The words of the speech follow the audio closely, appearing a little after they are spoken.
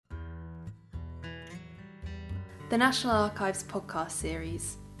The National Archives podcast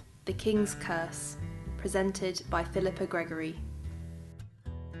series, The King's Curse, presented by Philippa Gregory.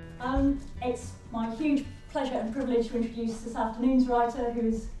 It's my huge pleasure and privilege to introduce this afternoon's writer, who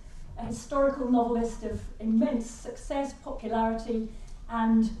is a historical novelist of immense success, popularity,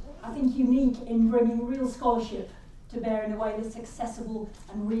 and I think unique in bringing real scholarship to bear in a way that's accessible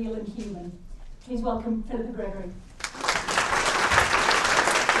and real and human. Please welcome Philippa Gregory.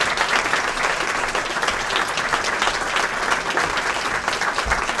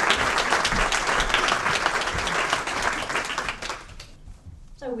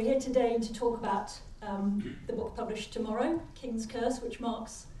 So we're here today to talk about the book published tomorrow, King's Curse, which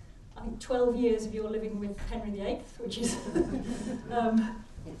marks, I think, 12 years of your living with Henry VIII, which is...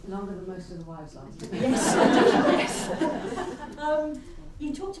 It's longer than most of the wives' lives. Yes, yes.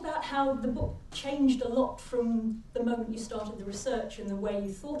 You talked about how the book changed a lot from the moment you started the research and the way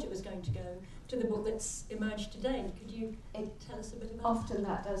you thought it was going to go to the book that's emerged today. Could you tell us a bit about Often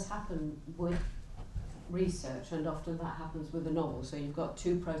that does happen with research, and often that happens with a novel. So you've got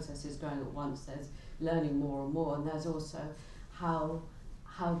two processes going at once. There's learning more and more, and there's also how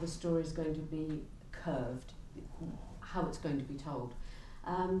the story is going to be curved, how it's going to be told.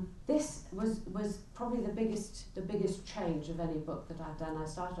 This was probably the biggest change of any book that I've done. I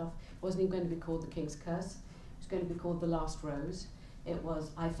started off, it wasn't even going to be called The King's Curse, it was going to be called The Last Rose. It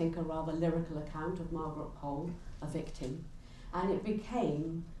was, I think, a rather lyrical account of Margaret Pole, a victim, and it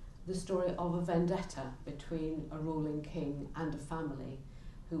became the story of a vendetta between a ruling king and a family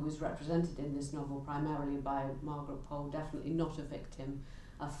who was represented in this novel primarily by Margaret Pole, definitely not a victim,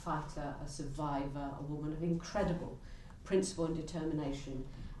 a fighter, a survivor, a woman of incredible principle and determination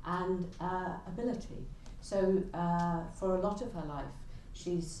and ability. So for a lot of her life,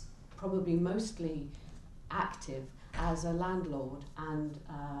 she's probably mostly active as a landlord, and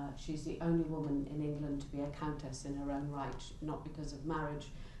she's the only woman in England to be a countess in her own right, not because of marriage,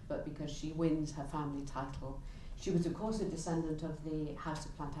 but because she wins her family title. She was, of course, a descendant of the House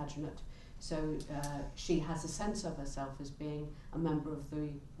of Plantagenet, so she has a sense of herself as being a member of the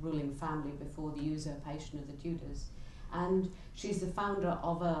ruling family before the usurpation of the Tudors. And she's the founder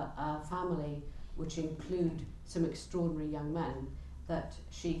of a family which include some extraordinary young men that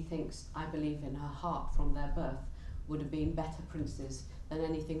she thinks, I believe in her heart from their birth, would have been better princes than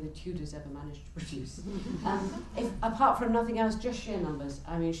anything the Tudors ever managed to produce. If, apart from nothing else, just sheer numbers.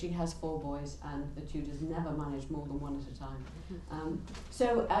 I mean, she has 4 boys and the Tudors never managed more than 1 at a time.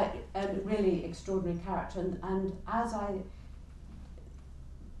 So a really extraordinary character, and as I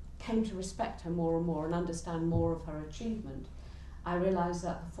came to respect her more and more and understand more of her achievement, I realised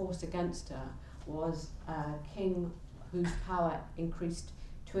that the force against her was a king whose power increased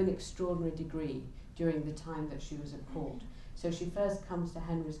to an extraordinary degree during the time that she was at court. So she first comes to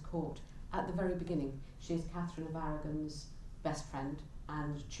Henry's court at the very beginning. She's Catherine of Aragon's best friend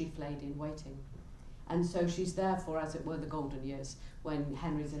and chief lady in waiting. And so she's there for, as it were, the golden years, when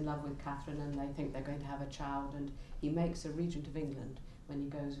Henry's in love with Catherine and they think they're going to have a child, and he makes her regent of England when he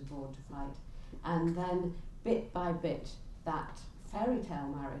goes abroad to fight. And then, bit by bit, that fairy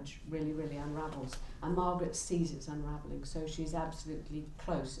tale marriage really, really unravels, and Margaret sees it's unravelling, so she's absolutely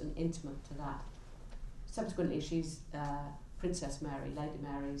close and intimate to that. Subsequently, she's Princess Mary, Lady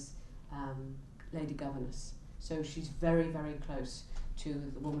Mary's lady governess, so she's very, very close to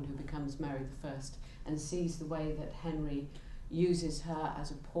the woman who becomes Mary I, and sees the way that Henry uses her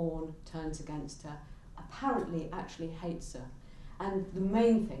as a pawn, turns against her, apparently actually hates her. And the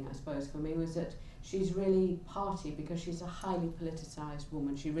main thing, I suppose, for me was that she's really party because she's a highly politicised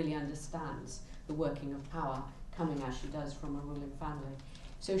woman. She really understands the working of power, coming as she does from a ruling family.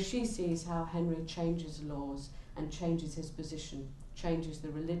 So she sees how Henry changes laws and changes his position, changes the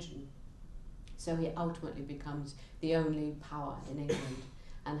religion. So he ultimately becomes the only power in England,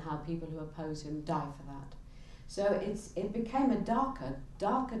 and how people who oppose him die for that. So it became a darker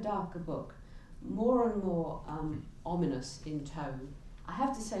book, more and more ominous in tone. I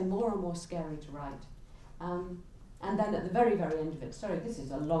have to say, more and more scary to write. And then at the very, very end of it, sorry, this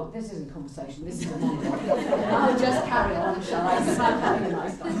isn't conversation, this is a monologue. I'll just carry on, shall I? Because I'm having a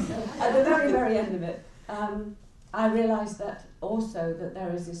nice time. At the very, very end of it, I realised that also that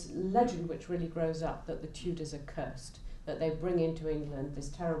there is this legend which really grows up that the Tudors are cursed, that they bring into England this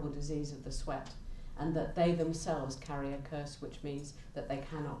terrible disease of the sweat, and that they themselves carry a curse which means that they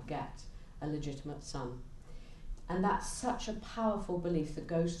cannot get a legitimate son. And that's such a powerful belief that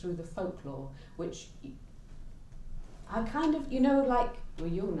goes through the folklore, which I kind of, like, well,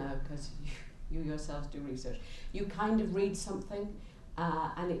 you'll know because you yourselves do research, you kind of read something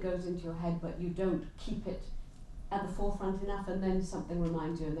and it goes into your head, but you don't keep it at the forefront enough, and then something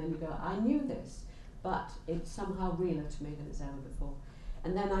reminds you, and then you go, I knew this, but it's somehow realer to me than it's ever before.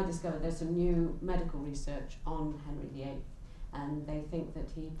 And then I discovered there's some new medical research on Henry VIII, and they think that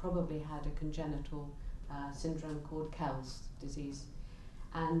he probably had a congenital syndrome called Kell's disease,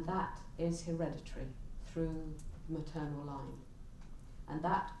 and that is hereditary through maternal line. And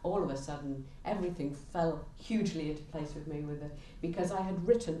that, all of a sudden, everything fell hugely into place with me because I had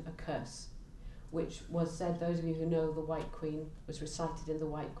written a curse, which was said, those of you who know the White Queen, was recited in The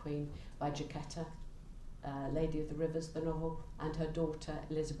White Queen by Jacquetta, Lady of the Rivers, the novel, and her daughter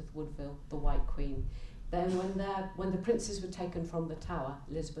Elizabeth Woodville, the White Queen. Then when the princes were taken from the Tower,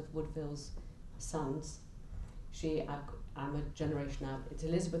 Elizabeth Woodville's sons, I'm a generation out, it's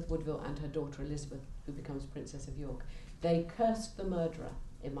Elizabeth Woodville and her daughter Elizabeth who becomes Princess of York. They cursed the murderer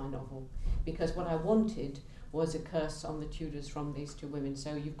in my novel because what I wanted was a curse on the Tudors from these two women.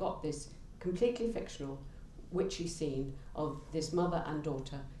 So you've got this completely fictional, witchy scene of this mother and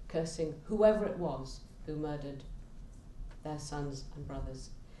daughter cursing whoever it was who murdered their sons and brothers.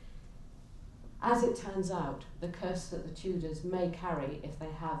 As it turns out, the curse that the Tudors may carry if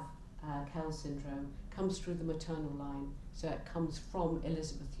they have Kell syndrome comes through the maternal line. So it comes from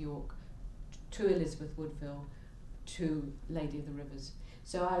Elizabeth York to Elizabeth Woodville to Lady of the Rivers.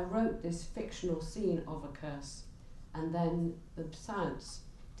 So I wrote this fictional scene of a curse, and then the science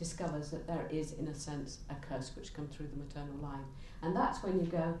discovers that there is, in a sense, a curse which comes through the maternal line. And that's when you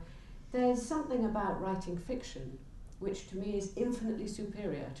go, there's something about writing fiction which to me is infinitely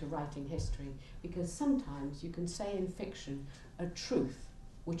superior to writing history, because sometimes you can say in fiction a truth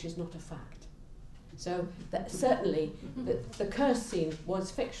which is not a fact. So that certainly the curse scene was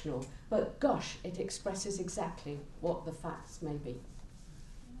fictional, but gosh, it expresses exactly what the facts may be.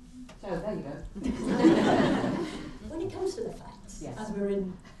 So there you go. When it comes to the facts, yes. as we're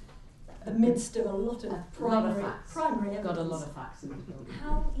in the midst of a lot of primary evidence, got a lot of facts in the book.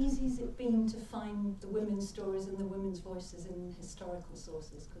 How easy has it been to find the women's stories and the women's voices in historical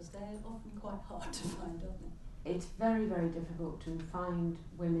sources? Because they're often quite hard to find, aren't they? It's very, very difficult to find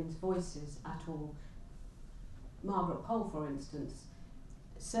women's voices at all. Margaret Pole, for instance,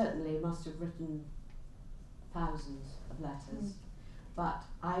 certainly must have written thousands of letters, but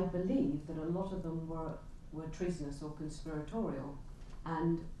I believe that a lot of them were treasonous or conspiratorial,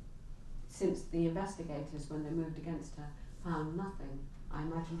 and since the investigators, when they moved against her, found nothing, I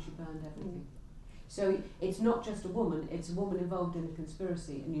imagine she burned everything. So it's not just a woman, it's a woman involved in a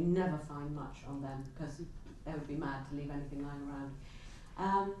conspiracy, and you never find much on them because they would be mad to leave anything lying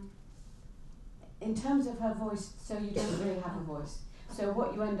around. In terms of her voice, so you don't really have a voice. So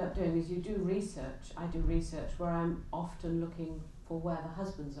what you end up doing is you do research. I do research where I'm often looking for where the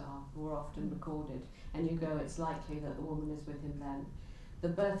husbands are, who are often recorded, and you go, it's likely that the woman is with him then. The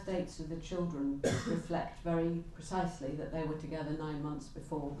birth dates of the children reflect very precisely that they were together 9 months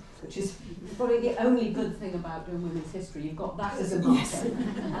before, which is probably the only good thing about doing women's history. You've got that as a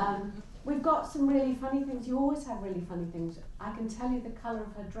marker. We've got some really funny things. You always have really funny things. I can tell you the colour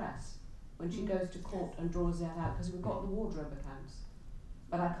of her dress when she goes to court and draws that out, because we've got the wardrobe accounts.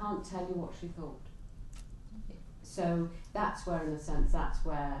 But I can't tell you what she thought. So that's where, in a sense, that's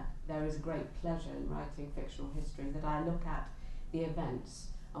where there is great pleasure in writing fictional history, that I look at the events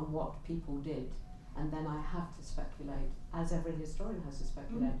and what people did, and then I have to speculate, as every historian has to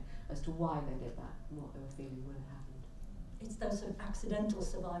speculate, as to why they did that and what they were feeling when it happened. It's those sort of accidental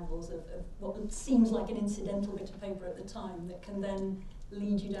survivals of what seems like an incidental bit of paper at the time that can then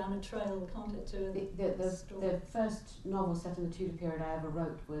lead you down a trail, can't it, to the first novel set in the Tudor period I ever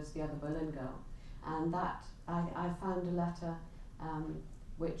wrote was The Other Boleyn Girl, and that I found a letter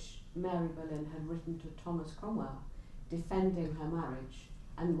which Mary Boleyn had written to Thomas Cromwell, defending her marriage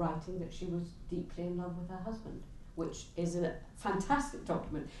and writing that she was deeply in love with her husband, which is a fantastic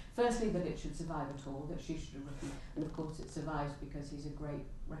document. Firstly, that it should survive at all, that she should have written, and of course it survives because he's a great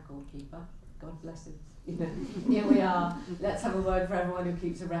record keeper. God bless him. You know, here we are. Let's have a word for everyone who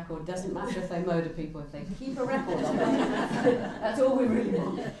keeps a record. Doesn't matter if they murder people, if they keep a record of it. That's all we really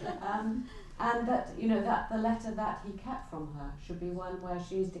want. And that, you know, that the letter that he kept from her should be one where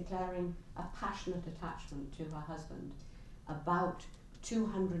she's declaring a passionate attachment to her husband about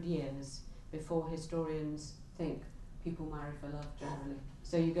 200 years before historians think people marry for love generally.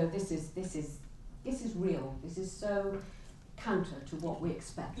 So you go, this is real. This is so counter to what we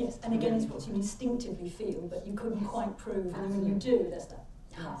expect. Yes, and again, it's what you instinctively feel, but you couldn't quite prove. And when you do, there's that.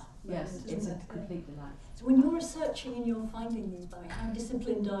 Yes, it's a completely life. So when you're researching and you're finding these, how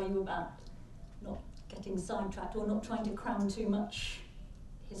disciplined are you about not getting sidetracked or not trying to cram too much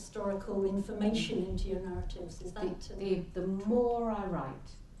historical information into your narratives? Is that the more I write,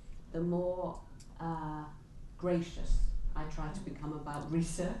 the more gracious I try to become about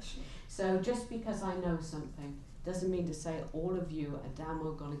research. So just because I know something doesn't mean to say all of you are damn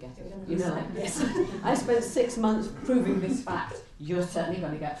well going to get it. You know, like, yes, I spent 6 months proving this fact. You're certainly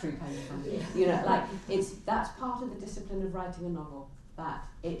going to get 3 pennies from it. You know, like that's part of the discipline of writing a novel. That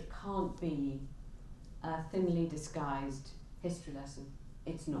it can't be a thinly disguised history lesson.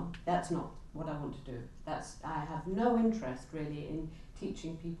 It's not. That's not what I want to do. I have no interest really in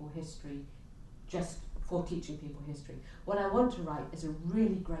teaching people history just for teaching people history. What I want to write is a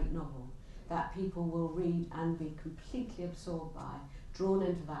really great novel that people will read and be completely absorbed by, drawn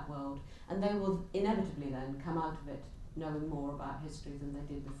into that world, and they will inevitably then come out of it knowing more about history than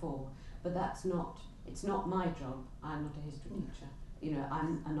they did before. But it's not my job. I'm not a history teacher. You know,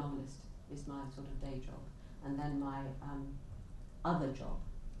 I'm a novelist, is my sort of day job. And then my other job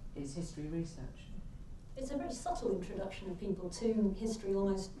is history research. It's a very subtle introduction of people to history,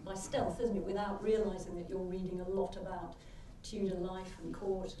 almost by stealth, isn't it? Without realising that you're reading a lot about Tudor life and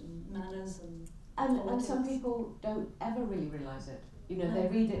court and manners and some people don't ever really realise it. You know, they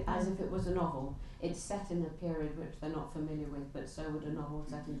read it as if it was a novel. It's set in a period which they're not familiar with, but so would a novel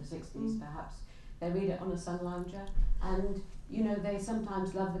set in the 60s, perhaps. They read it on a sun lounger, and, you know, they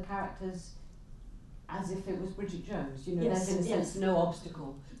sometimes love the characters as if it was Bridget Jones. You know, there's in a sense no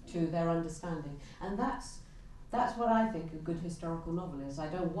obstacle to their understanding. And that's what I think a good historical novel is. I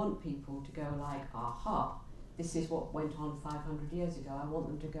don't want people to go like, aha, this is what went on 500 years ago. I want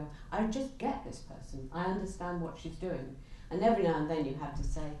them to go, I just get this person. I understand what she's doing. And every now and then you have to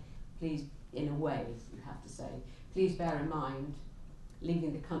say, please, in a way, you have to say, please bear in mind,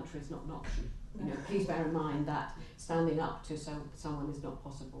 leaving the country is not an option. You know, please bear in mind that standing up to someone is not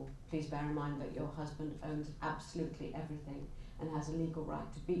possible. Please bear in mind that your husband owns absolutely everything and has a legal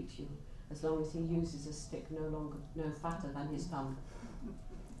right to beat you as long as he uses a stick no fatter than his thumb.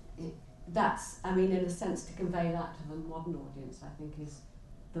 That's, I mean, in a sense, to convey that to the modern audience, I think is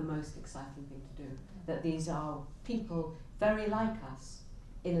the most exciting thing to do. That these are people very like us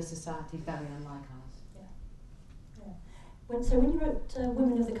in a society very unlike ours. So when you wrote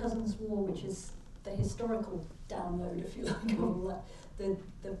Women of the Cousins' War, which is the historical download, if you like, of all that,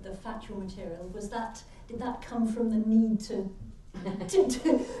 the factual material, did that come from the need to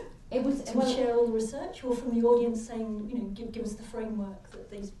share all the research, or from the audience saying, you know, give us the framework that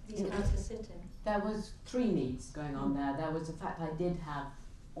these characters sit in? There was 3 needs going on there. There was the fact I did have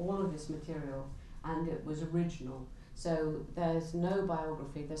all of this material and it was original. So there's no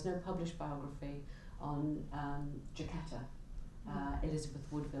biography, there's no published biography on Jacquetta, Elizabeth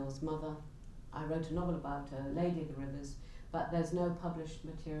Woodville's mother. I wrote a novel about her, Lady of the Rivers, but there's no published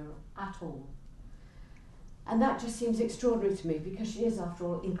material at all. And that just seems extraordinary to me, because she is, after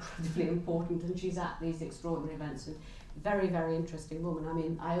all, incredibly important, and she's at these extraordinary events, and very, very interesting woman. I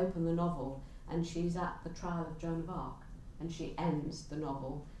mean, I open the novel and she's at the trial of Joan of Arc, and she ends the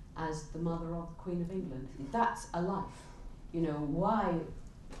novel as the mother of the Queen of England. That's a life. You know, why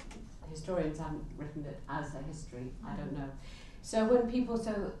historians haven't written it as a history, I don't know. So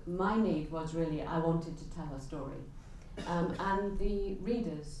my need was really, I wanted to tell a story. And the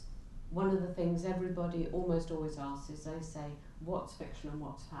readers, one of the things everybody almost always asks is, they say, what's fiction and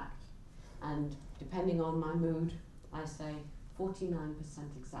what's fact? And depending on my mood, I say 49%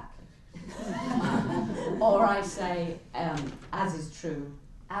 exactly. Or I say, as is true,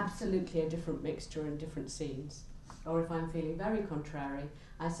 absolutely a different mixture in different scenes. Or if I'm feeling very contrary,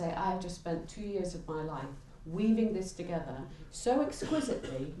 I say, I've just spent 2 years of my life weaving this together so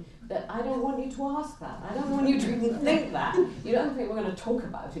exquisitely that I don't want you to ask that. I don't want you to even think that. You don't think we're going to talk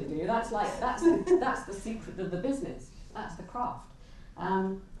about it, do you? That's the secret of the business. That's the craft.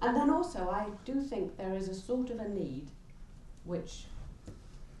 And then also, I do think there is a sort of a need, which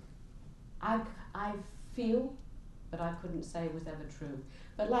I feel, but I couldn't say was ever true.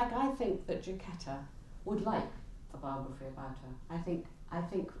 But I think that Jacquetta would like a biography about her. I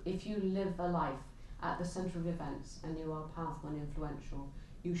think if you live a life at the centre of events and you are powerful and influential,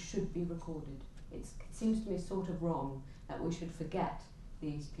 you should be recorded. It seems to me sort of wrong that we should forget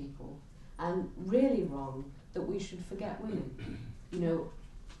these people, and really wrong that we should forget women. You know,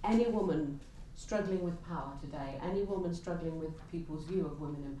 any woman struggling with power today, any woman struggling with people's view of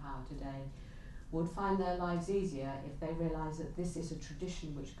women in power today, would find their lives easier if they realise that this is a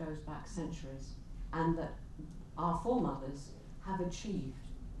tradition which goes back centuries, and that our foremothers have achieved,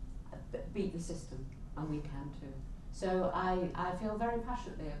 beat the system, and we can too. So I feel very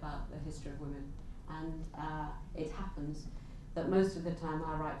passionately about the history of women, and it happens that most of the time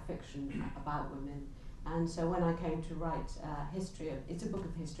I write fiction about women, and so when I came to write it's a book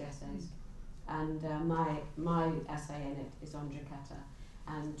of history essays, and my essay in it is on Jacquetta,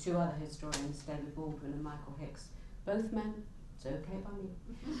 and 2 other historians, David Baldwin and Michael Hicks, both men. It's okay by me.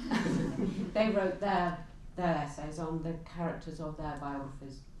 they wrote their essays on the characters of their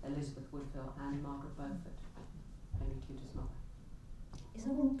biographies, Elizabeth Woodville and Margaret Beaufort, Henry Tudor's mother. Is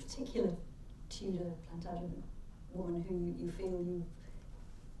there one particular Tudor Plantagenet woman who you feel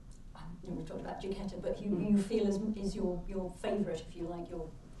we've talked about Giulietta, but you feel is your favourite, if you like, your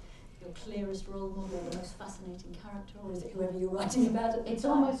clearest role model, or the most fascinating character, or is it whoever you're writing about at the It's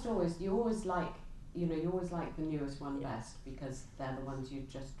time? almost always, you always like the newest one best, because they're the ones you've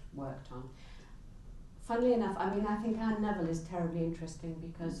just worked on. Funnily enough, I mean, I think Anne Neville is terribly interesting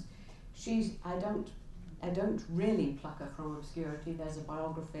because I don't really pluck her from obscurity. There's a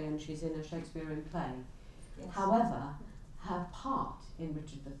biography and she's in a Shakespearean play. Yes. However, her part in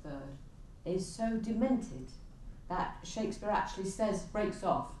Richard III is so demented that Shakespeare actually breaks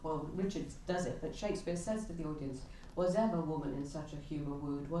off, well, Richard does it, but Shakespeare says to the audience, was ever a woman in such a humour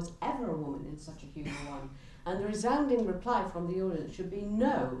wooed? Was ever a woman in such a humour won? And the resounding reply from the audience should be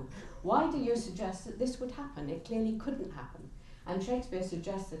no. Why do you suggest that this would happen? It clearly couldn't happen. And Shakespeare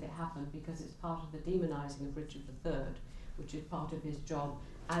suggests that it happened because it's part of the demonising of Richard III, which is part of his job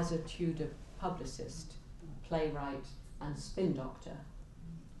as a Tudor publicist, playwright and spin doctor.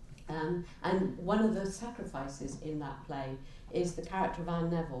 And one of the sacrifices in that play is the character of Anne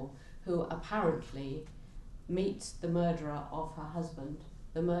Neville, who apparently meets the murderer of her husband,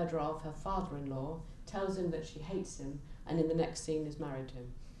 the murderer of her father-in-law, tells him that she hates him, and in the next scene is married to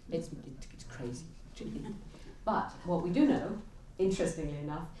him. It's crazy. But what we do know, interestingly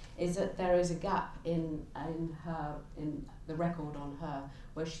enough, is that there is a gap in the record on her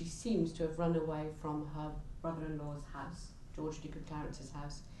where she seems to have run away from her brother-in-law's house, George Duke of Clarence's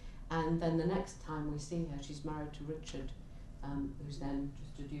house, and then the next time we see her, she's married to Richard, who's then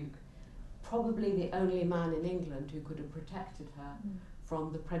just a duke, probably the only man in England who could have protected her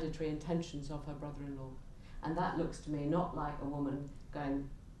from the predatory intentions of her brother-in-law. And that looks to me not like a woman going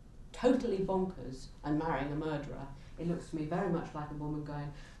totally bonkers and marrying a murderer. It looks to me very much like a woman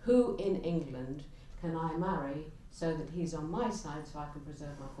going, who in England can I marry so that he's on my side so I can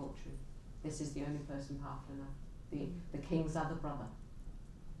preserve my fortune? This is the only person powerful enough, the king's other brother.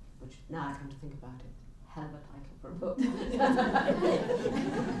 Which, now I come to think about it, hell of a title for a book.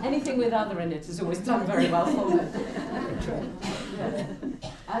 Anything with other in it is always done very well for me.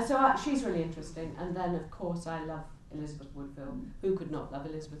 So she's really interesting. And then, of course, I love Elizabeth Woodville. Who could not love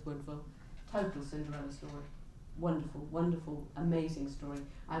Elizabeth Woodville? Total Cinderella story. Wonderful, wonderful, amazing story.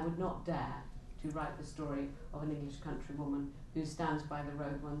 I would not dare to write the story of an English country woman who stands by the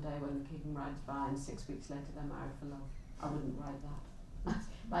road one day when the king rides by and 6 weeks later they're married for love. I wouldn't write that.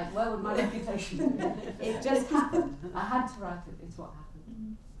 Like, where would my reputation be? It just happened. I had to write it. It's what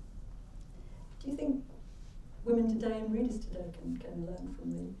happened. Do you think women today and readers today can learn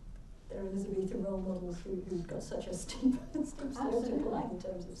from their Elizabethan role models who've got such a steep slope to climb in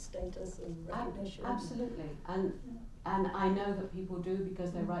terms of status and recognition? Absolutely. And I know that people do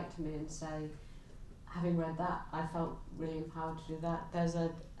because they write to me and say, having read that, I felt really empowered to do that. There's a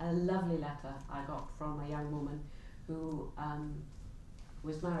lovely letter I got from a young woman who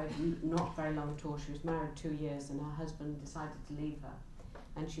was married not very long at all. She was married 2 years and her husband decided to leave her.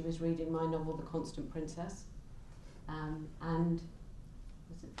 And she was reading my novel, The Constant Princess. And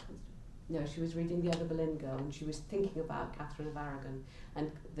was it Constant? No, she was reading The Other Boleyn Girl and she was thinking about Catherine of Aragon.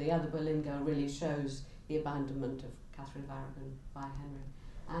 And The Other Boleyn Girl really shows the abandonment of Catherine of Aragon by Henry.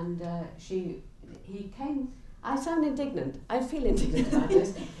 And he came, I sound indignant, I feel indignant about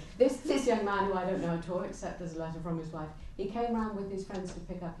this. This young man who I don't know at all, except as a letter from his wife, he came round with his friends to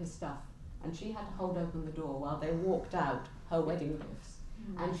pick up his stuff, and she had to hold open the door while they walked out her wedding gifts.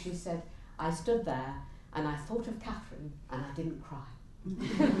 And she said, I stood there and I thought of Catherine and I didn't cry.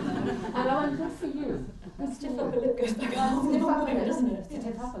 And I went, good for you. Stiff upper lip goes back on, doesn't it?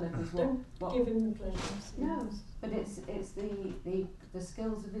 Stiff upper lip is what give him the pleasure. No, but it's the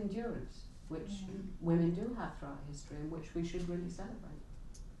skills of endurance which women do have throughout history and which we should really celebrate.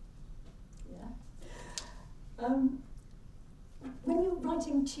 Yeah. When you're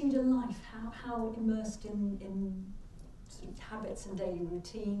writing Tudor life, how immersed in sort of habits and daily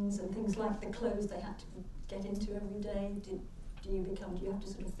routines and things like the clothes they had to get into every day? Do you have to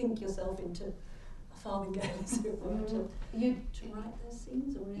sort of think yourself into a farthingale, as it were, to write those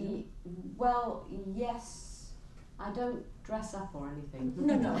scenes? Or well, yes. I don't dress up or anything.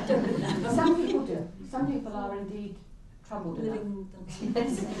 No, I don't. Some people do. Some people are indeed troubled enough.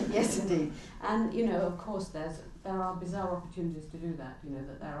 Yes, indeed. And of course, there are bizarre opportunities to do that.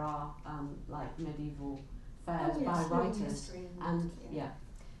 That there are like medieval fairs by writers, and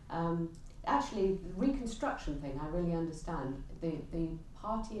actually, the Reconstruction thing I really understand. The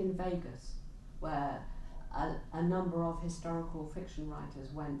party in Vegas, where a number of historical fiction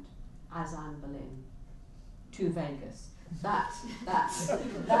writers went as Anne Boleyn to Vegas. That's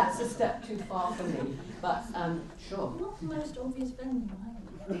a step too far for me, but sure. Not the most obvious venue,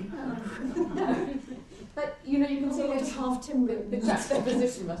 No. But you know, you can see it's half timber. The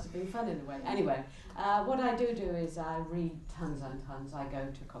juxtaposition must have been fun in a way. Anyway, what I do is I read tons and tons. I go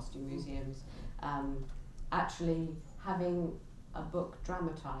to costume museums. Actually, having a book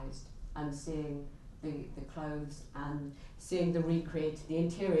dramatised and seeing the clothes and seeing the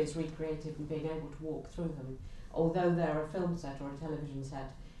interiors recreated and being able to walk through them. Although they're a film set or a television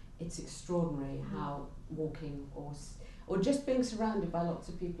set, it's extraordinary how walking or just being surrounded by lots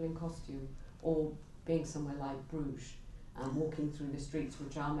of people in costume, or being somewhere like Bruges and walking through the streets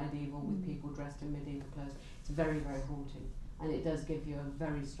which are medieval with people dressed in medieval clothes, it's very, very haunting, and it does give you a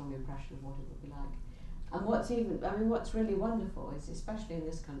very strong impression of what it would be like. And what's really wonderful is, especially in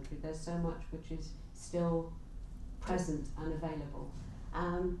this country, there's so much which is still present and available,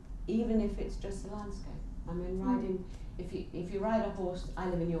 even if it's just the landscape. I mean, riding, if you ride a horse, I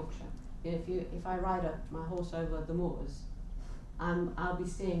live in Yorkshire, if I ride my horse over the moors, I'll be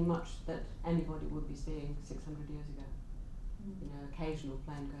seeing much that anybody would be seeing 600 years ago. You know, occasional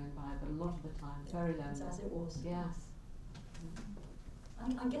plane going by, but a lot of the time, very lonely. It's as it was. Yes.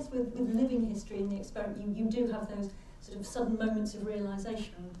 And I guess with living history in the experiment, you do have those sort of sudden moments of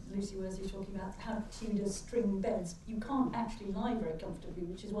realisation. Lucy Worsley talking about how Tudors string beds. You can't actually lie very comfortably,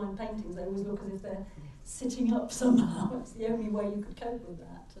 which is why in paintings they always look as if they're sitting up somehow. It's the only way you could cope with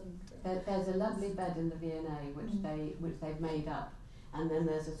that. And there's a lovely bed in the V&A which they've made up, and then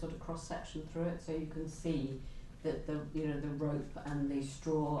there's a sort of cross section through it, so you can see that the rope and the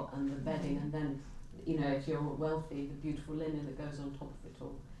straw and the bedding, and then if you're wealthy, the beautiful linen that goes on top of it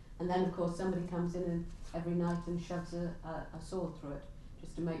all. And then of course somebody comes in every night and shoves a sword through it,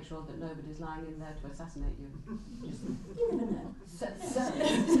 just to make sure that nobody's lying in there to assassinate you. You never know.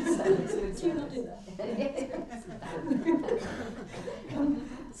 Do you not do that?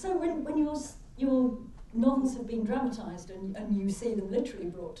 So when your novels have been dramatised and you see them literally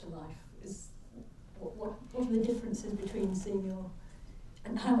brought to life, what are the differences between seeing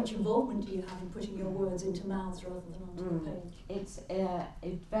and how much involvement do you have in putting your words into mouths rather than onto a page?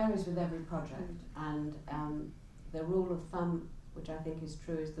 It varies with every project, and the rule of thumb, which I think is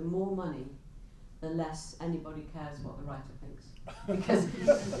true, is the more money, the less anybody cares what the writer thinks. Because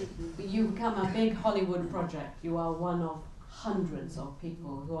you become a big Hollywood project, you are one of hundreds of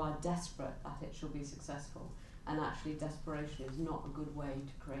people who are desperate that it shall be successful, and actually desperation is not a good way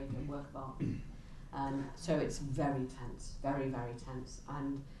to create a work of art. So it's very tense, very, very tense.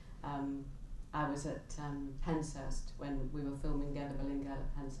 And I was at Penshurst when we were filming The Other Boleyn Girl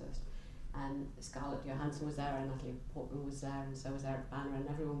at Penshurst, and Scarlett Johansson was there, and Natalie Portman was there, and so was Eric Banner, and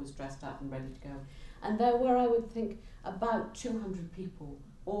everyone was dressed up and ready to go. And there were, I would think, about 200 people,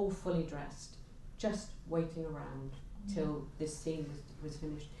 all fully dressed, just waiting around till this scene was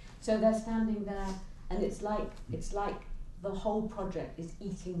finished. So they're standing there, and it's like the whole project is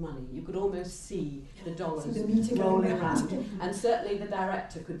eating money. You could almost see the dollars rolling around, and certainly the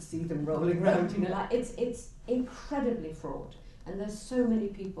director could see them rolling around. It's incredibly fraught, and there's so many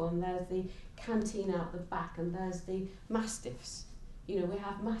people, and there's the canteen out the back, and there's the mastiffs. We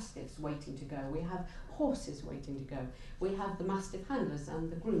have mastiffs waiting to go. We have horses waiting to go. We have the mastiff handlers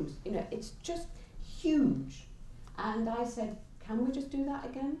and the grooms. It's just huge. And I said, can we just do that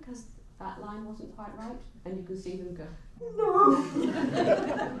again? Because that line wasn't quite right. And you can see them go, no!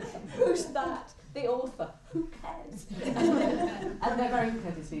 Who's that? The author. Who cares? And they're very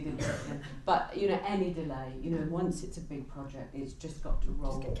courteously did it again. But, any delay, once it's a big project, it's just got to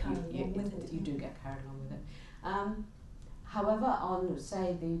roll. Just get carried along with it. You do get carried along with it. However, on,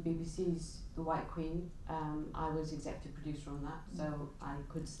 say, the BBC's The White Queen, I was executive producer on that, so I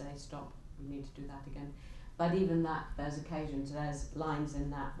could say, stop, we need to do that again. But even that, there's occasions, there's lines in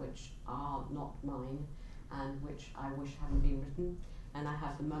that which are not mine, and which I wish hadn't been written, and I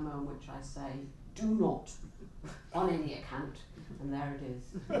have the memo in which I say, do not, on any account, and there it is.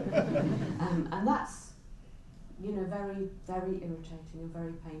 And that's, very, very irritating and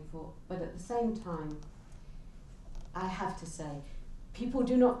very painful, but at the same time, I have to say, people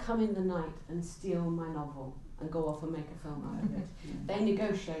do not come in the night and steal my novel and go off and make a film out of it. They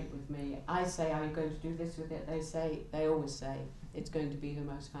negotiate with me. I say, are you going to do this with it? They always say, it's going to be the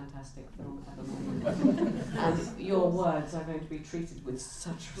most fantastic film ever made. And your words are going to be treated with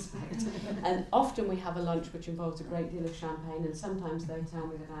such respect. And often we have a lunch which involves a great deal of champagne, and sometimes they tell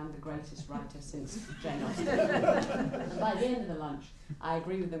me that I'm the greatest writer since Jane Austen. And by the end of the lunch, I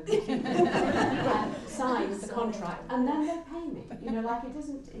agree with them completely. And sign the contract, and then they pay me. You know, like it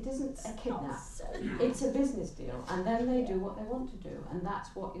isn't a kidnap. It's a business deal, and then they do what they want to do, and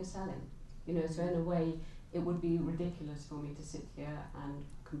that's what you're selling. You know, so in a way, it would be ridiculous for me to sit here and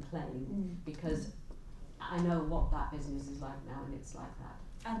complain, because I know what that business is like now, and it's like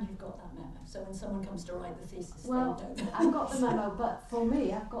that. And you've got that memo, so when someone comes to write the thesis, well, they don't. I've got the memo, but for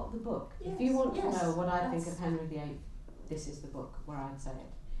me, I've got the book. Yes, if you want to yes, know what I think of Henry VIII, this is the book where I'd say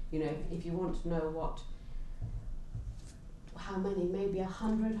it. You know, if you want to know how many, maybe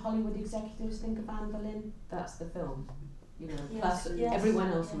 100 Hollywood executives think of Anne Boleyn, that's the film. You know, Yes, plus yes,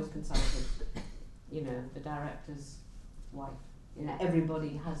 everyone else who yes. was consulted. You know, the director's wife. You know,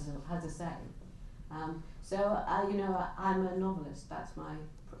 everybody has a say. So you know, I'm a novelist. That's my,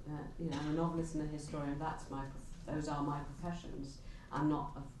 you know, I'm a novelist and a historian. Those are my professions. I'm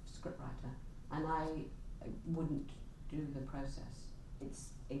not a scriptwriter, and I wouldn't do the process.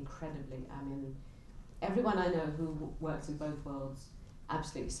 It's incredibly. I mean, everyone I know who works in both worlds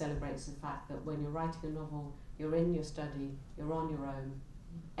absolutely celebrates the fact that when you're writing a novel, you're in your study, you're on your own.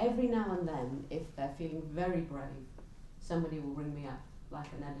 Every now and then, if they're feeling very brave, somebody will ring me up, like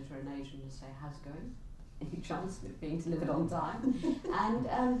an editor and agent, and say, how's it going? Any chance of it being delivered on time?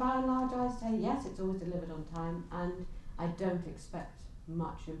 And by and large, I say, yes, it's always delivered on time, and I don't expect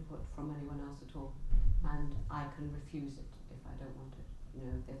much input from anyone else at all. And I can refuse it if I don't want it. You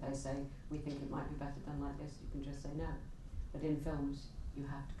know, if they say, we think it might be better done like this, you can just say no. But in films, you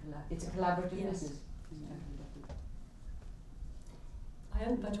have to it's a collaborative Yes. business. It's totally different. I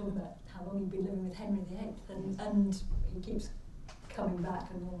opened by talking about how long you've been living with Henry VIII, and he keeps coming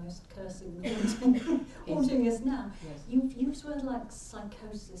back and almost cursing and haunting us now. Yes. You've used words like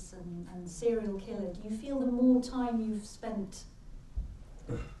psychosis and serial killer. Do you feel the more time you've spent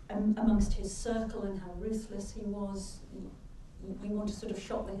amongst his circle and how ruthless he was, you want to sort of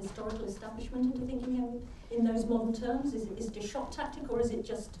shock the historical establishment into thinking him in those modern terms? Is it a shock tactic, or is it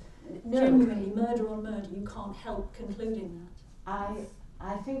just genuinely murder on murder? You can't help concluding that.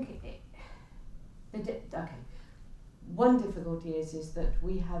 I think okay. One difficulty is that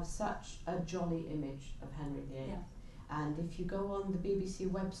we have such a jolly image of Henry VIII, Yeah. and if you go on the BBC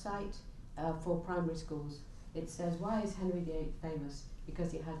website for primary schools, it says, why is Henry VIII famous?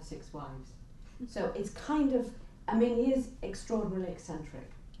 Because he had 6 wives. So it's kind of, I mean, he is extraordinarily eccentric,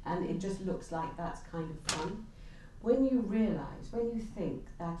 and it just looks like that's kind of fun. When you think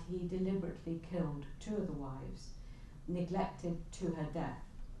that he deliberately killed 2 of the wives, neglected to her death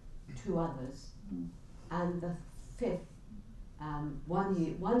 2 others, and the 5th,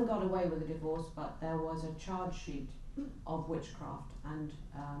 one got away with a divorce, but there was a charge sheet of witchcraft and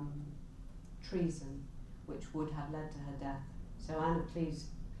treason, which would have led to her death. So Anne of Cleves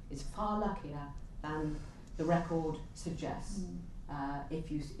is far luckier than the record suggests. If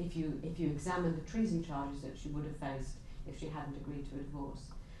you examine the treason charges that she would have faced if she hadn't agreed to a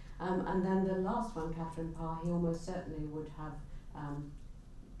divorce. And then the last one, Catherine Parr, he almost certainly would have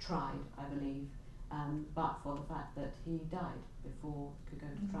tried, I believe, but for the fact that he died before he could go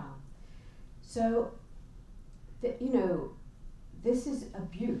to trial. So, you know, this is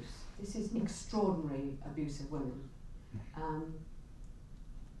abuse. This is extraordinary abuse of women.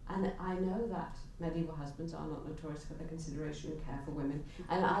 And I know that medieval husbands are not notorious for their consideration and care for women.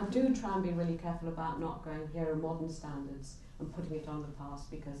 And I do try and be really careful about not going, here are modern standards, and putting it on the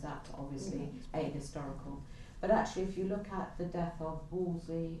past, because that's obviously ahistorical. But actually, if you look at the death of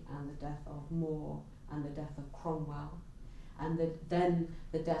Wolsey, and the death of More, and the death of Cromwell, and then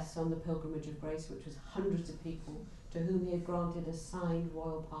the deaths on the Pilgrimage of Grace, which was hundreds of people to whom he had granted a signed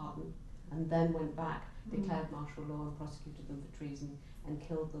royal pardon, and then went back, declared martial law and prosecuted them for treason and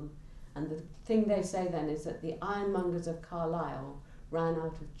killed them. And the thing they say then is that the ironmongers of Carlisle ran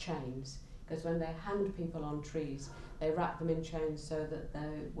out of chains, because when they hanged people on trees, they wrapped them in chains so that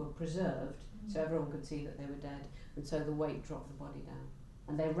they were preserved, so everyone could see that they were dead, and so the weight dropped the body down.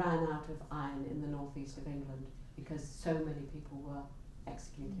 And they ran out of iron in the northeast of England because so many people were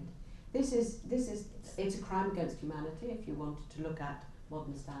executed. It's a crime against humanity if you wanted to look at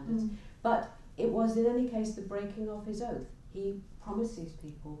modern standards. But it was in any case the breaking of his oath. He promised these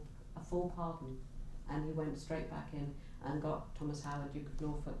people a full pardon, and he went straight back in and got Thomas Howard, Duke of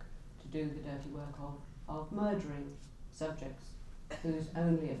Norfolk, to do the dirty work of murdering subjects whose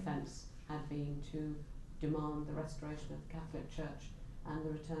only offence had been to demand the restoration of the Catholic Church and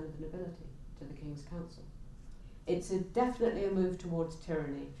the return of the nobility to the King's Council. definitely a move towards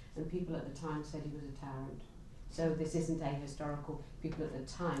tyranny, and people at the time said he was a tyrant. So this isn't ahistorical. People at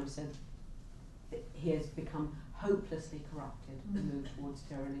the time said that he has become hopelessly corrupted and moved towards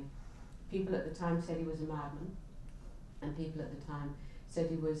tyranny. People at the time said he was a madman, and people at the time said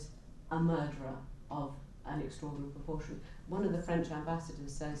he was a murderer of an extraordinary proportion. One of the French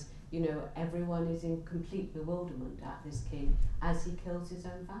ambassadors says, you know, everyone is in complete bewilderment at this king as he kills his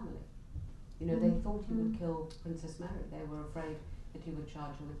own family. You know, they thought he would kill Princess Mary. They were afraid that he would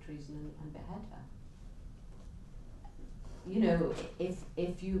charge her with treason and behead her. You know,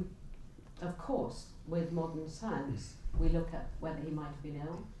 if you, of course, with modern science, we look at whether he might have been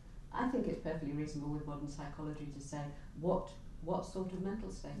ill. I think it's perfectly reasonable with modern psychology to say what sort of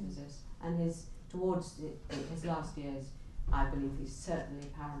mental state is this? And towards his last years, I believe he's certainly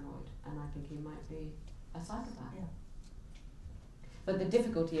paranoid, and I think he might be a psychopath. Yeah. But the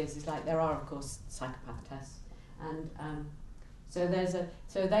difficulty is like there are, of course, psychopath tests, and so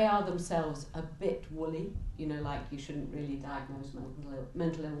they are themselves a bit woolly. You know, like you shouldn't really diagnose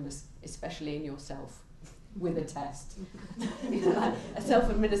mental illness, especially in yourself, with a test. You know, like a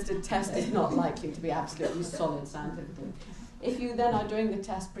self-administered test is not likely to be absolutely solid scientifically. If you then are doing the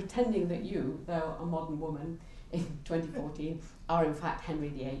test pretending that you, though a modern woman in 2014, are in fact Henry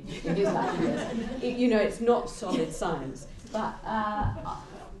VIII in his latter years, you know, it's not solid science. But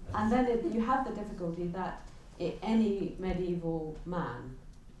and then you have the difficulty that any medieval man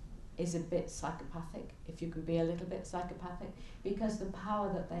is a bit psychopathic, if you can be a little bit psychopathic, because the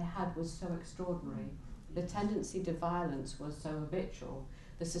power that they had was so extraordinary. The tendency to violence was so habitual.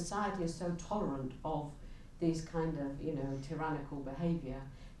 The society is so tolerant of these kind of, you know, tyrannical behaviour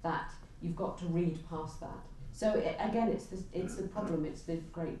that you've got to read past that. So again, it's the problem. It's the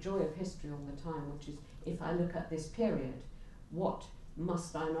great joy of history all the time, which is if I look at this period, what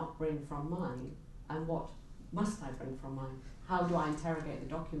must I not bring from mine, and what must I bring from mine? How do I interrogate the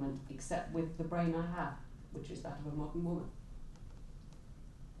document except with the brain I have, which is that of a modern woman?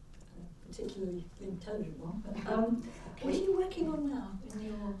 Particularly intelligent one. What are you working on now? In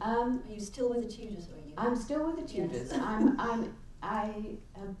your, are you still with the Tudors? Or are you? I'm still with the Tudors. Yes. I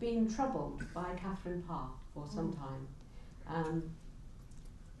have been troubled by Catherine Parr for some time.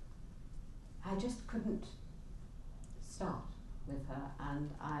 I just couldn't start with her,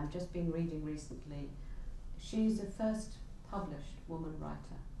 and I've just been reading recently. She's the first published woman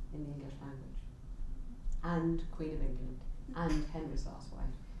writer in the English language, and Queen of England, and Henry's last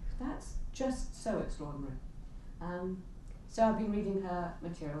wife. That's just so extraordinary. So I've been reading her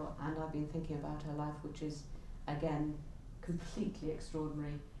material, and I've been thinking about her life, which is, again, completely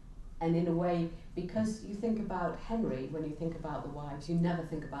extraordinary. And in a way, because you think about Henry, when you think about the wives, you never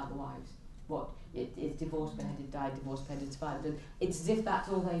think about the wives. It's divorced, beheaded, died, divorced, beheaded, survived. And it's as if that's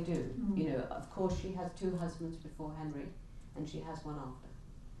all they do. You know, of course, she has 2 husbands before Henry, and she has one after.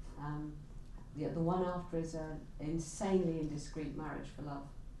 The one after is an insanely indiscreet marriage for love,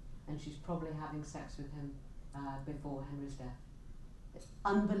 and she's probably having sex with him before Henry's death. It's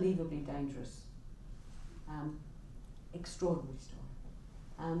unbelievably dangerous. Extraordinary story.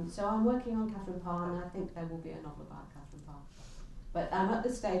 So I'm working on Catherine Parr, and I think there will be a novel about Catherine Parr. But I'm at the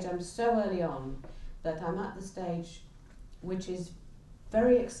stage, I'm so early on, that I'm at the stage which is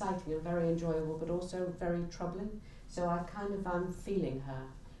very exciting and very enjoyable, but also very troubling. So I kind of am feeling her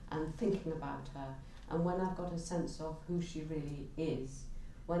and thinking about her, and when I've got a sense of who she really is,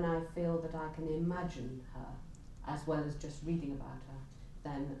 when I feel that I can imagine her as well as just reading about her,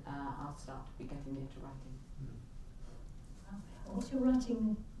 then I'll start to be getting into writing. What's your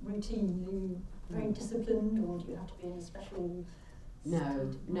writing routine? Are you very disciplined, or do you have to be in a special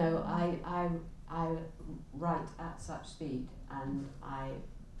state? No, I write at such speed, and I,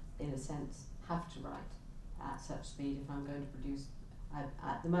 in a sense, have to write at such speed if I'm going to produce.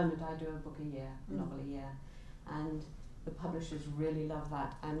 At the moment I do a book a year, a novel a year, and the publishers really love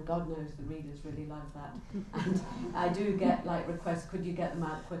that, and God knows the readers really love that. And I do get like requests, could you get them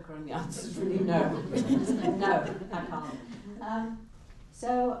out quicker? And the answer is really no. No, I can't.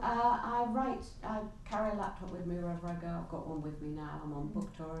 So I write, I carry a laptop with me wherever I go. I've got one with me now. I'm on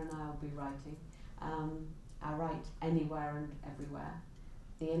book tour and I'll be writing. I write anywhere and everywhere.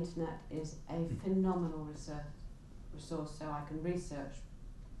 The internet is a phenomenal resource, so I can research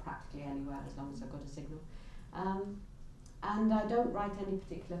practically anywhere as long as I've got a signal. And I don't write any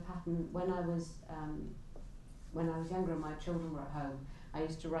particular pattern. When I was younger and my children were at home, I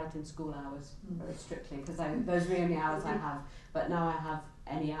used to write in school hours very strictly, because those are the only hours I have. But now I have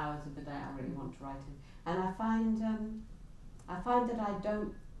any hours of the day I really want to write in. And I find that I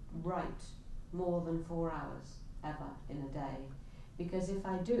don't write more than 4 hours ever in a day, because if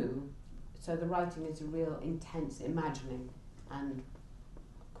I do, So the writing is a real intense imagining, and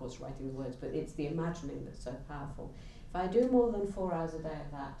of course writing the words, but it's the imagining that's so powerful. If I do more than 4 hours a day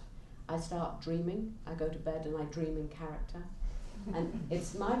of that, I start dreaming. I go to bed and I dream in character. And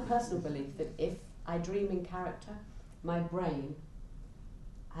it's my personal belief that if I dream in character, my brain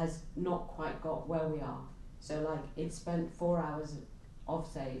has not quite got where we are. So like it spent 4 hours of,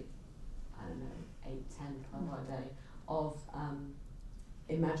 say, I don't know, 8, 10, 12 hour day of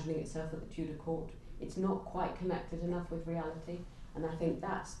imagining itself at the Tudor court. It's not quite connected enough with reality, and I think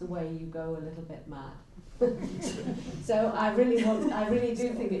that's the way you go a little bit mad. So I really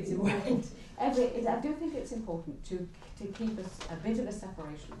do think it's important. I do think it's important to keep a bit of a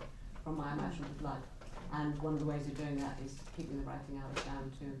separation from my imaginative life, and one of the ways of doing that is keeping the writing hours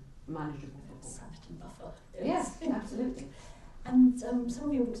down to manageable. Sanity buffer. Yes, absolutely. And some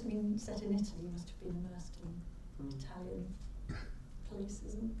of your books have been set in Italy. You must have been immersed in Italian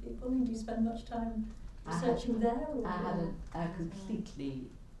places and people. And do you spend much time researching there? Or I had a completely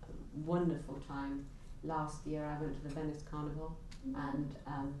wonderful time. Last year I went to the Venice Carnival and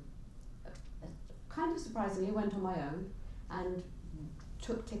kind of surprisingly went on my own and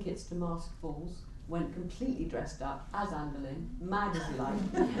took tickets to masked balls, went completely dressed up as Anne Boleyn, mad as you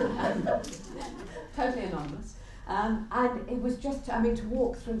like, totally anonymous. And it was just, to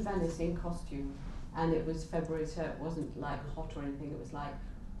walk through Venice in costume, and it was February, so it wasn't like hot or anything, it was like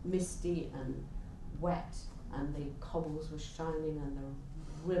misty and wet, and the cobbles were shining, and the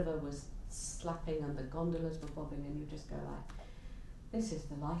river was slapping, and the gondolas were bobbing, and you just go like, this is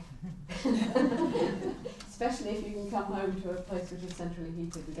the life. Especially if you can come home to a place which is centrally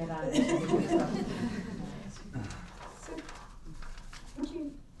heated and get out of it. So, would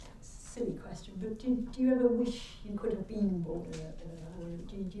you, silly question, but do you ever wish you could have been born in a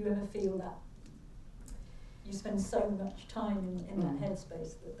do you ever feel that you spend so much time in that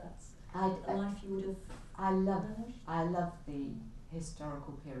headspace that's a life you would have I love the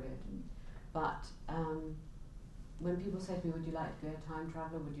historical period, but when people say to me, would you like to be a time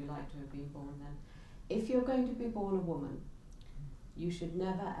traveller, would you like to have been born then? If you're going to be born a woman, you should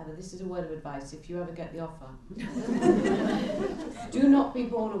never ever, this is a word of advice, if you ever get the offer, do not be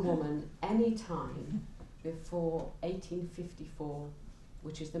born a woman any time before 1854,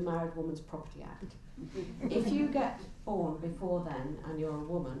 which is the Married Woman's Property Act. If you get born before then and you're a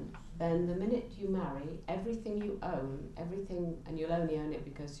woman, then the minute you marry, everything you own, and you'll only own it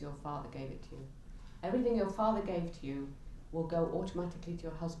because your father gave it to you, everything your father gave to you will go automatically to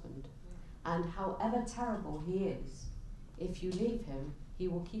your husband. And however terrible he is, if you leave him, he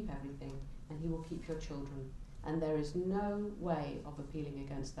will keep everything and he will keep your children. And there is no way of appealing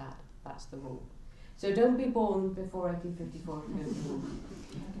against that. That's the rule. So don't be born before 1854 if you're going to be born.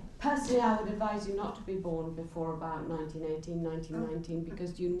 Personally, I would advise you not to be born before about 1918, 1919,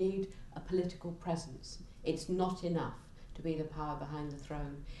 because you need a political presence. It's not enough to be the power behind the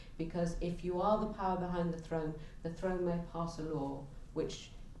throne, because if you are the power behind the throne may pass a law which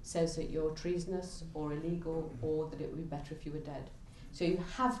says that you're treasonous or illegal, or that it would be better if you were dead. So you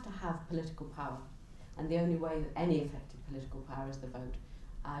have to have political power, and the only way that any effective political power is the vote.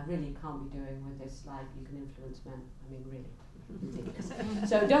 I really can't be doing with this like you can influence men. I mean, really.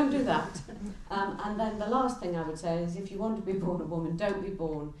 So don't do that. And then the last thing I would say is, if you want to be born a woman, don't be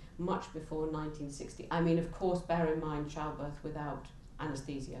born much before 1960. I mean, of course, bear in mind childbirth without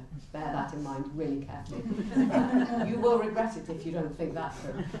anaesthesia. Bear that in mind really carefully. You will regret it if you don't think that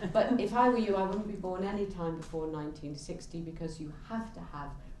through. But if I were you, I wouldn't be born any time before 1960, because you have to have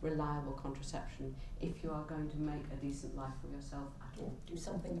reliable contraception if you are going to make a decent life for yourself at all. do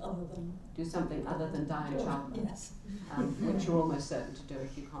something other than die in childbirth, yes. Which you're almost certain to do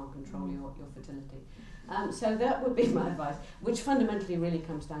if you can't control your fertility. So that would be my advice, which fundamentally really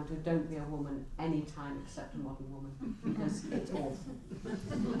comes down to, don't be a woman any time except a modern woman, because it's awful.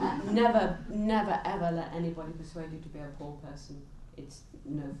 Never ever let anybody persuade you to be a poor person. It's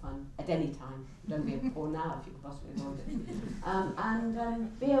no fun at any time. Don't be a poor now if you can possibly avoid it.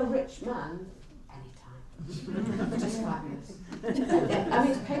 And be a rich man anytime. Just fabulous. I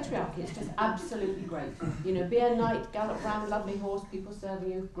mean, it's patriarchy. It's just absolutely great. You know, be a knight, gallop round, lovely horse, people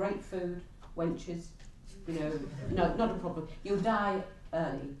serving you, great food, wenches. You know, no, not a problem. You'll die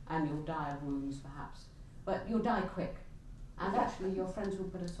early, and you'll die of wounds perhaps, but you'll die quick. And actually, your friends will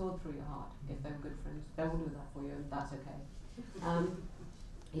put a sword through your heart if they're good friends. They will do that for you, and that's okay.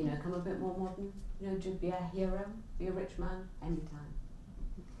 You know, come a bit more modern. You know, just be a hero, be a rich man, anytime.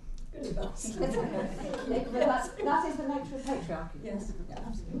 Good advice. That is the nature of patriarchy. Yes, yeah,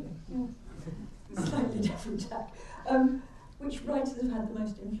 absolutely. Yeah. Slightly different tack. Which writers have had the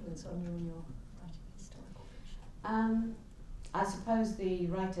most influence on you in your writing historical fiction? I suppose the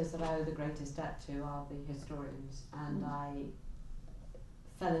writers that I owe the greatest debt to are the historians, and I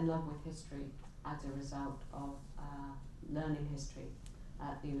fell in love with history as a result of learning history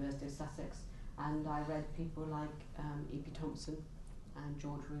at the University of Sussex, and I read people like E.P. Thompson and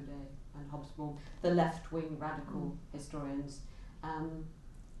George Roudet and Hobsbawm, the left-wing radical historians.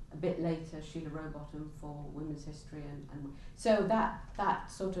 A bit later, Sheila Rowbottom for women's history, and so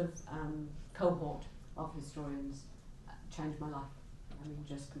that sort of cohort of historians changed my life. I mean,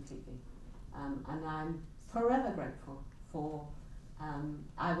 just completely. And I'm forever grateful for.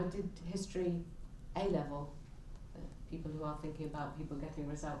 I did history A level. People who are thinking about people getting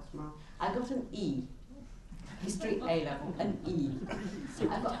results tomorrow. I got an E. History A level, an E.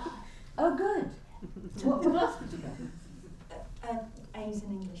 I got, oh, good. What else did you get? A's in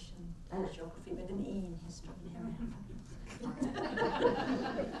English and geography, but an E in history.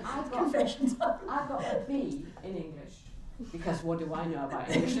 Confessions. I got a B in English, because what do I know about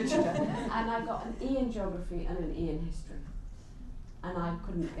English literature? And I got an E in geography and an E in history. And I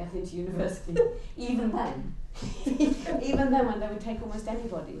couldn't get into university, even then. Even then, when they would take almost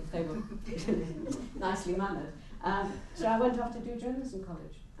anybody if they were nicely mannered. So I went off to do journalism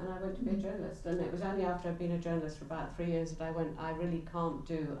college, and I went to be a journalist. And it was only after I'd been a journalist for about 3 years that I went, I really can't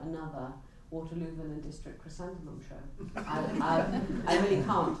do another Waterlooville and District Chrysanthemum show. I really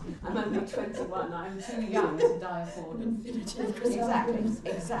can't. I'm only 21. I'm too young to die of boredom.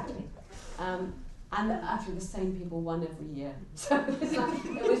 Exactly. And actually the same people won every year. So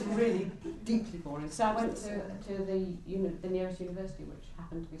it was really deeply boring. So I went to the nearest university, which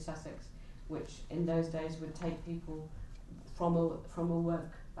happened to be Sussex, which in those days would take people from a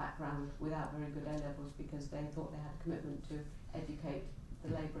work background without very good A-levels, because they thought they had a commitment to educate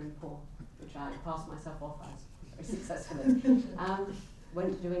the labouring poor, which I passed myself off as very successfully.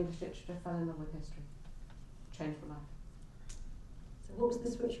 Went to do English literature, fell in love with history, changed my life. So what was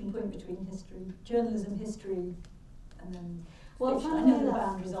the switching point between history, journalism, history, and then fiction? I know the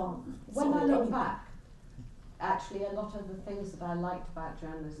boundaries aren't. When I look back, actually a lot of the things that I liked about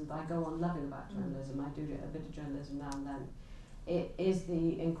journalism, that I go on loving about journalism, I do a bit of journalism now and then, it is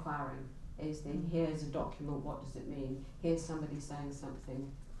the inquiring, is the here's a document, what does it mean, here's somebody saying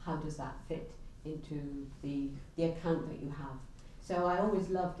something, how does that fit into the account that you have. So I always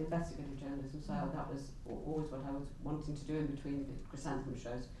loved investigative journalism, so that was always what I was wanting to do in between the chrysanthemum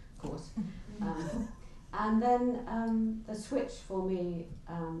shows, of course. And then the switch for me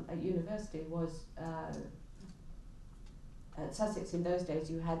at university was at Sussex in those days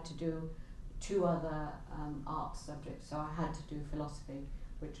you had to do 2 other arts subjects. So I had to do philosophy,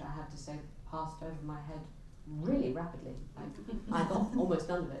 which I have to say passed over my head really rapidly. I got almost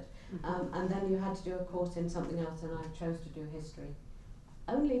none of it. And then you had to do a course in something else, and I chose to do history.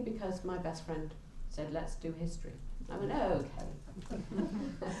 Only because my best friend said, let's do history. I went, oh, okay.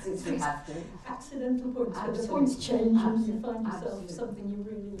 Since we have to. Accidental points, but the points change and you find yourself something you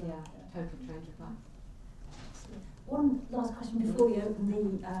really like. Total change of life. One last question before we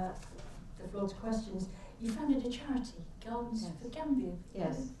open the floor to questions. You founded a charity, Gardens for Gambia.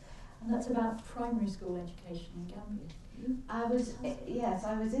 Yes. And that's about primary school education in Gambia. I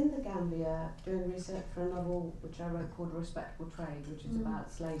was in the Gambia doing research for a novel which I wrote called A Respectable Trade, which is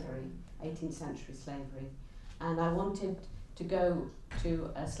about slavery, 18th century slavery. And I wanted to go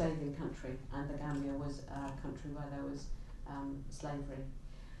to a slaving country, and the Gambia was a country where there was slavery.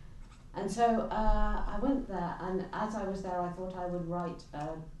 And so I went there, and as I was there I thought I would write a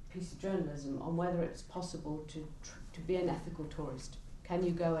piece of journalism on whether it's possible to be an ethical tourist. Can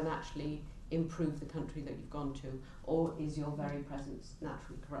you go and actually improve the country that you've gone to, or is your very presence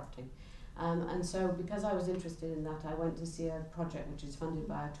naturally corrupting? And so because I was interested in that, I went to see a project which is funded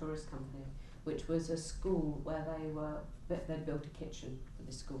by a tourist company, which was a school where they'd built a kitchen for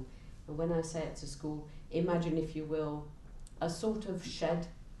the school. And when I say it's a school, imagine, if you will, a sort of shed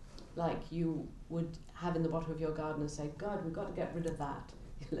like you would have in the bottom of your garden and say, God, we've got to get rid of that.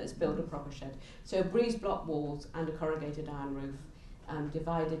 Let's build a proper shed. So breeze block walls and a corrugated iron roof,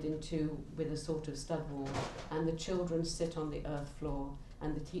 divided in 2 with a sort of stud wall, and the children sit on the earth floor,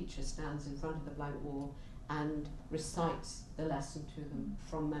 and the teacher stands in front of the blank wall and recites the lesson to them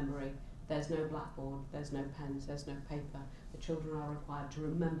from memory. There's no blackboard, there's no pens, there's no paper. The children are required to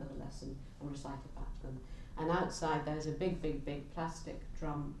remember the lesson and recite it back to them. And outside there's a big plastic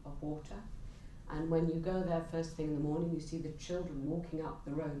drum of water, and when you go there first thing in the morning, you see the children walking up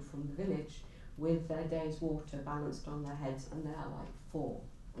the road from the village with their day's water balanced on their heads, and they're like 4,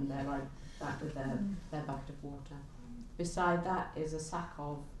 and they're like that with their bucket of water. Beside that is a sack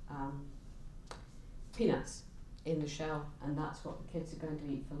of peanuts in the shell, and that's what the kids are going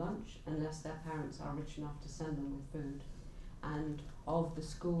to eat for lunch, unless their parents are rich enough to send them with food. and of the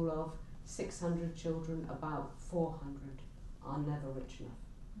school of 600 children, about 400 are never rich enough.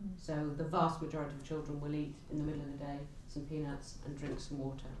 So the vast majority of children will eat in the middle of the day some peanuts and drink some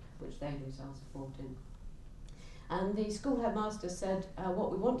water, which they themselves have brought in. And the school headmaster said,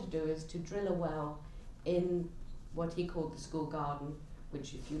 what we want to do is to drill a well in what he called the school garden,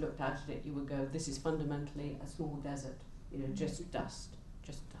 which if you looked out at it, you would go, this is fundamentally a small desert, just dust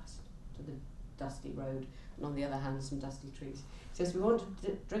to the dusty road, and on the other hand, some dusty trees. He says, we want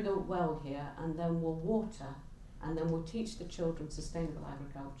to dig a well here, and then we'll water, and then we'll teach the children sustainable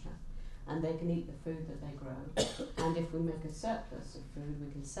agriculture, and they can eat the food that they grow. And if we make a surplus of food,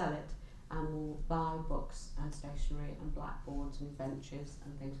 we can sell it, and we'll buy books and stationery and blackboards and benches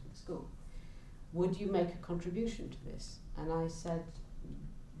and things for the school. Would you make a contribution to this? And I said,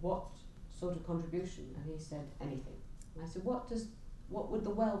 what sort of contribution? And he said, anything. And I said, what would the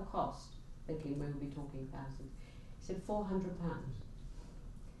well cost? Thinking we would be talking thousands. He said, £400.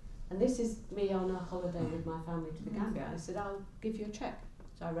 And this is me on a holiday with my family to the Gambia. I said, I'll give you a cheque.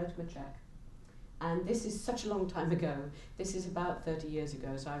 So I wrote him a cheque. And this is such a long time ago. This is about 30 years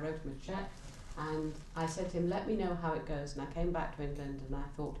ago. So I wrote him a cheque, and I said to him, let me know how it goes. And I came back to England, and I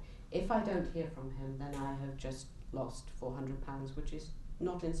thought, if I don't hear from him, then I have just lost £400, which is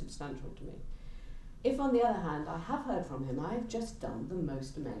not insubstantial to me. If, on the other hand, I have heard from him, I have just done the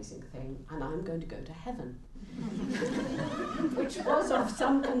most amazing thing, and I'm going to go to heaven. Which was of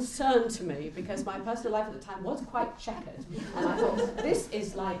some concern to me, because my personal life at the time was quite checkered, and I thought, this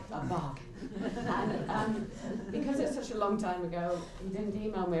is like a bargain. And because it's such a long time ago, he didn't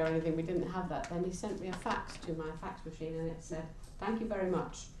email me or anything, we didn't have that. Then he sent me a fax to my fax machine, and it said, thank you very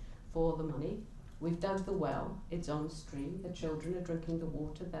much for the money. We've dug the well, it's on stream, the children are drinking the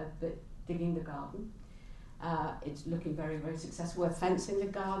water, they're digging the garden. It's looking very, very successful. We're fencing the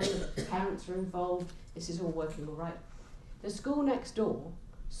garden, the parents are involved, this is all working all right. The school next door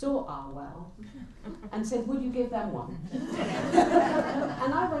saw our well and said, will you give them one?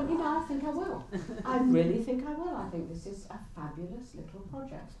 And I went, I think I will. I really think I will. I think this is a fabulous little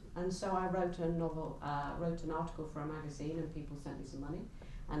project. And so I wrote a novel, wrote an article for a magazine, and people sent me some money.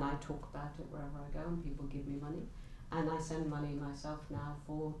 And I talk about it wherever I go, and people give me money. And I send money myself now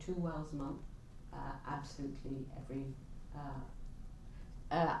for 2 wells a month, absolutely every...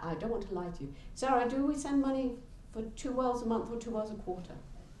 I don't want to lie to you. Sarah, do we send money for 2 wells a month or 2 wells a quarter?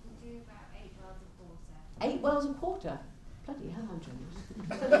 We do about 8 wells a quarter. 8 wells a quarter? Bloody hell, I'm generous.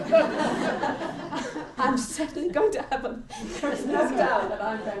 I'm certainly going to heaven. There's no doubt that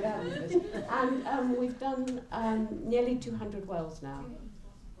I'm going to heaven with this. And we've done nearly 200 wells now.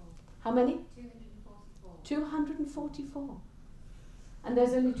 244. How many? 244. 244. And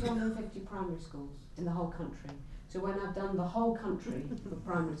there's only 250 primary schools in the whole country. So when I've done the whole country for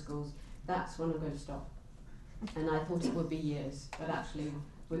primary schools, that's when I'm going to stop. And I thought it would be years, but actually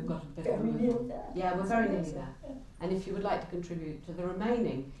we've got a bit of a move. Yeah, we're very nearly there. And if you would like to contribute to the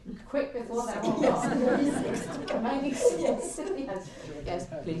remaining, quick before they're all gone. Remaining 60. Yes,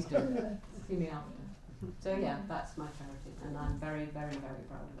 please do. See me after. So yeah, that's my charity, and I'm very, very, very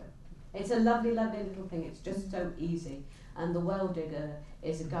proud of it. It's a lovely, lovely little thing. It's just so easy. And the well digger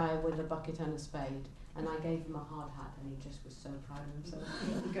is a guy with a bucket and a spade. And I gave him a hard hat, and he just was so proud of himself.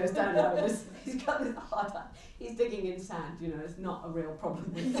 He goes down there with this, he's got this hard hat. He's digging in sand, it's not a real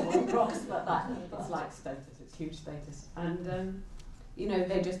problem with falling rocks, but it's like status, it's huge status. And,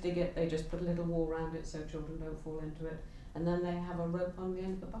 they just dig it, they just put a little wall around it so children don't fall into it. And then they have a rope on the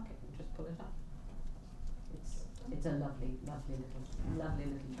end of the bucket and just pull it up. It's a lovely, lovely little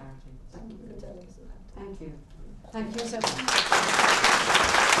charity. Thank you. Thank you. Thank you so much.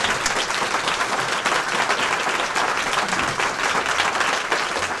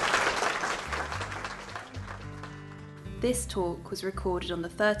 This talk was recorded on the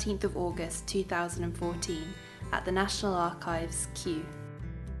 13th of August 2014 at the National Archives, Kew.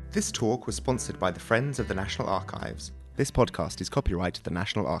 This talk was sponsored by the Friends of the National Archives. This podcast is copyright the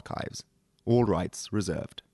National Archives. All rights reserved.